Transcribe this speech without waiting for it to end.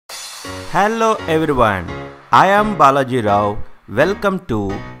Hello everyone, I am Balaji Rao. Welcome to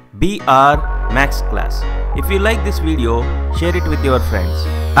BR Max class. If you like this video, share it with your friends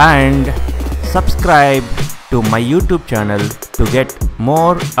and subscribe to my YouTube channel to get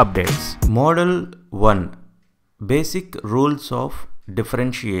more updates. Model 1, Basic Rules of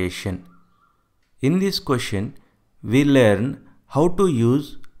Differentiation. In this question, we learn how to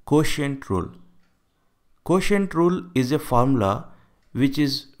use quotient rule. Quotient rule is a formula which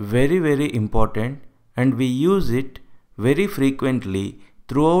is very important, and we use it very frequently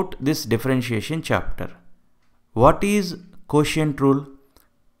throughout this differentiation chapter. What is quotient rule?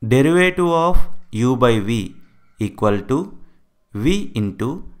 Derivative of u by v equal to v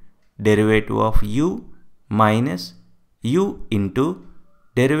into derivative of u minus u into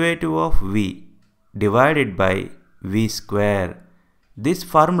derivative of v divided by v square. This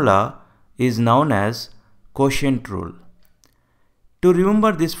formula is known as quotient rule. To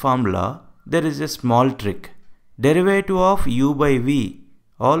remember this formula, there is a small trick. Derivative of u by v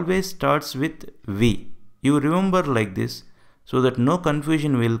always starts with v. You remember like this so that no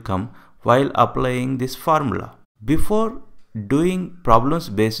confusion will come while applying this formula. Before doing problems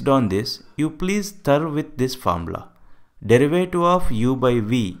based on this, you please start with this formula. Derivative of u by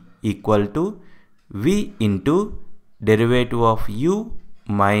v equal to v into derivative of u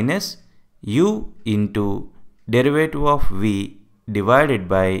minus u into derivative of v divided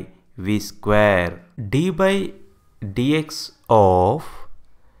by v square. D by dx of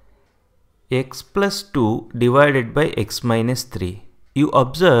x plus 2 divided by x minus 3. You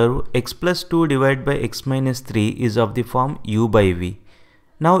observe x plus 2 divided by x minus 3 is of the form u by v.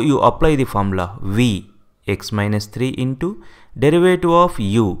 Now you apply the formula v x minus 3 into derivative of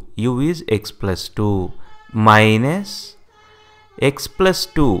u is x plus 2 minus x plus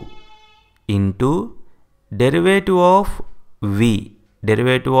 2 into derivative of v,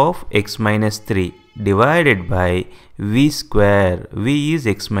 derivative of x minus 3 divided by v square. V is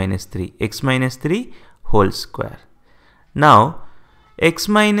x minus 3 whole square. Now x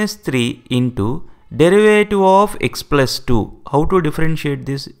minus 3 into derivative of x plus 2. How to differentiate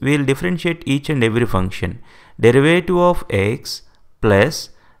this? We will differentiate each and every function. Derivative of x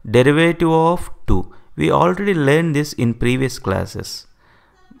plus derivative of 2. We already learned this in previous classes.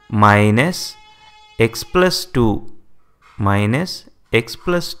 Minus x plus 2 minus x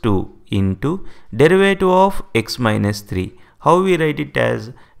plus 2 into derivative of x minus 3. How we write it?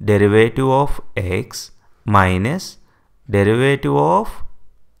 As derivative of x minus derivative of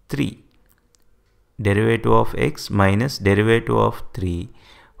 3. Derivative of x minus derivative of 3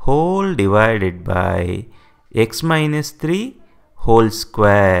 whole divided by x minus 3 whole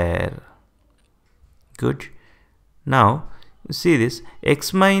square. Good. Now see this,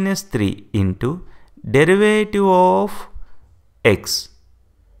 x minus 3 into derivative of x.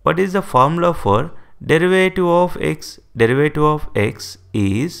 What is the formula for derivative of x? Derivative of x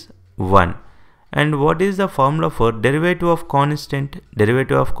is 1. And what is the formula for derivative of constant?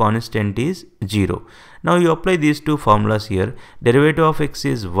 Derivative of constant is 0. Now you apply these two formulas here. Derivative of x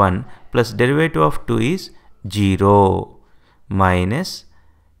is 1 plus derivative of 2 is 0 minus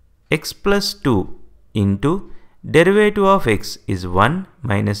x plus 2 into derivative of x is 1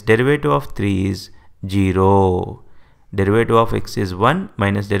 minus derivative of 3 is 0. Derivative of x is 1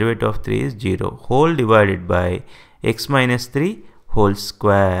 minus derivative of 3 is 0 whole divided by x minus 3 whole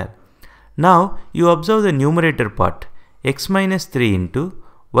square. Now you observe the numerator part. X minus 3 into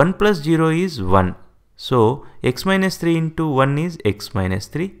 1 plus 0 is 1. So x minus 3 into 1 is x minus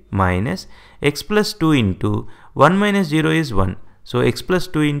 3 minus x plus 2 into 1 minus 0 is 1. So x plus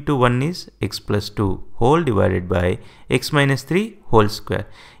 2 into 1 is x plus 2 whole divided by x minus 3 whole square.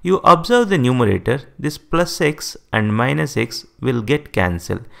 You observe the numerator, this plus x and minus x will get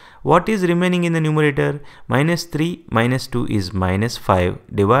cancelled. What is remaining in the numerator? Minus 3 minus 2 is minus 5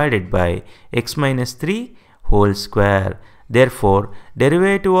 divided by x minus 3 whole square. Therefore,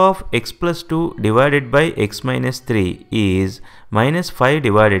 derivative of x plus 2 divided by x minus 3 is minus 5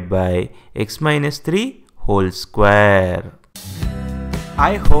 divided by x minus 3 whole square.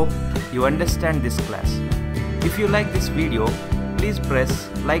 I hope you understand this class. If you like this video, please press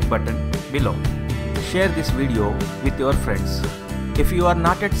like button below. Share this video with your friends. If you are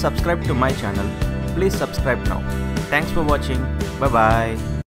not yet subscribed to my channel, please subscribe now. Thanks for watching. Bye bye.